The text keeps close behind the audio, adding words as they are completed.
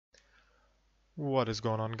What is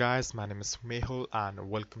going on, guys? My name is Mehul and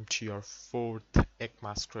welcome to your fourth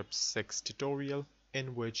ECMAScript 6 tutorial,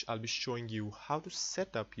 in which I'll be showing you how to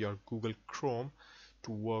set up your Google Chrome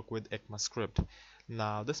to work with ECMAScript.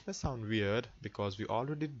 Now this may sound weird because we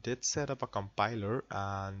already did set up a compiler,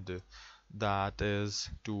 and that is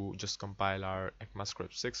to just compile our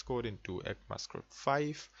ECMAScript 6 code into ECMAScript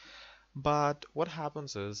 5. But what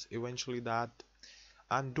happens is eventually that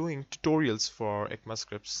I'm doing tutorials for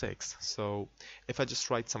ECMAScript 6. So if I just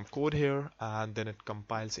write some code here and then it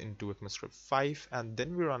compiles into ECMAScript 5 and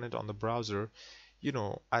then we run it on the browser,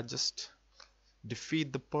 I just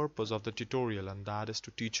defeat the purpose of the tutorial, and that is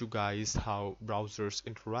to teach you guys how browsers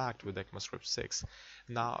interact with ECMAScript 6.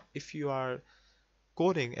 Now, if you are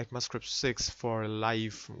coding ECMAScript 6 for a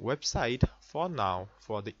live website for now,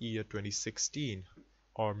 for the year 2016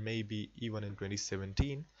 or maybe even in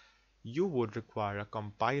 2017, you would require a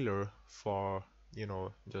compiler for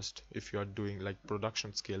just if you're doing like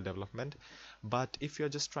production scale development. But if you're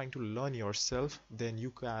just trying to learn yourself, then you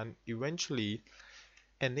can eventually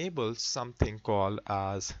enable something called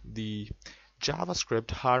as the JavaScript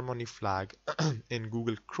harmony flag in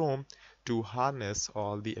Google Chrome to harness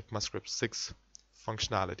all the ECMAScript 6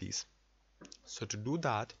 functionalities. So to do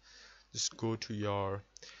that, just go to your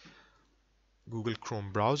Google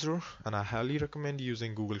Chrome browser, and I highly recommend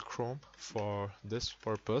using Google Chrome for this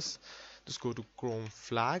purpose. Just go to Chrome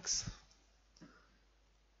flags,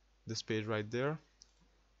 this page right there,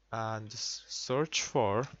 and just search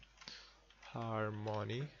for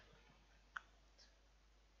harmony.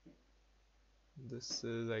 This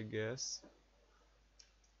is, I guess,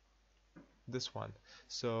 this one.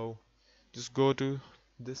 So just go to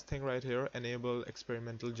this thing right here, enable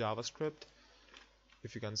experimental JavaScript.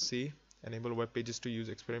 If you can see, enable web pages to use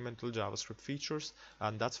experimental JavaScript features,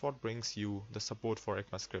 and that's what brings you the support for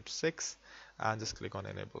ECMAScript 6, and just click on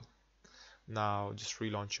enable. Now just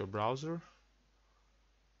relaunch your browser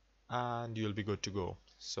and you'll be good to go.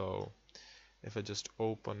 So if I just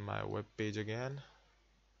open my web page again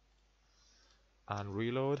and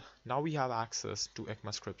reload, now we have access to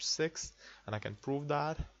ECMAScript 6, and I can prove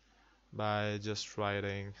that by just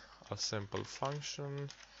writing a simple function.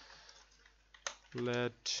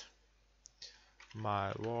 Let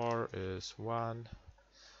my var is 1,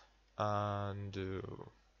 and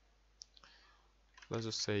let's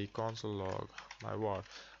just say console log my var.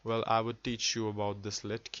 Well, I would teach you about this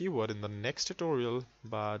let keyword in the next tutorial,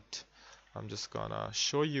 but I'm just gonna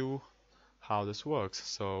show you how this works.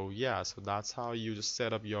 So yeah, so that's how you just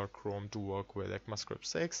set up your Chrome to work with ECMAScript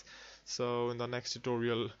 6. So in the next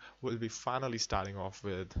tutorial, we'll be finally starting off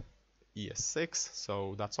with ES6.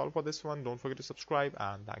 So that's all for this one. Don't forget to subscribe,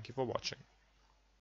 and thank you for watching.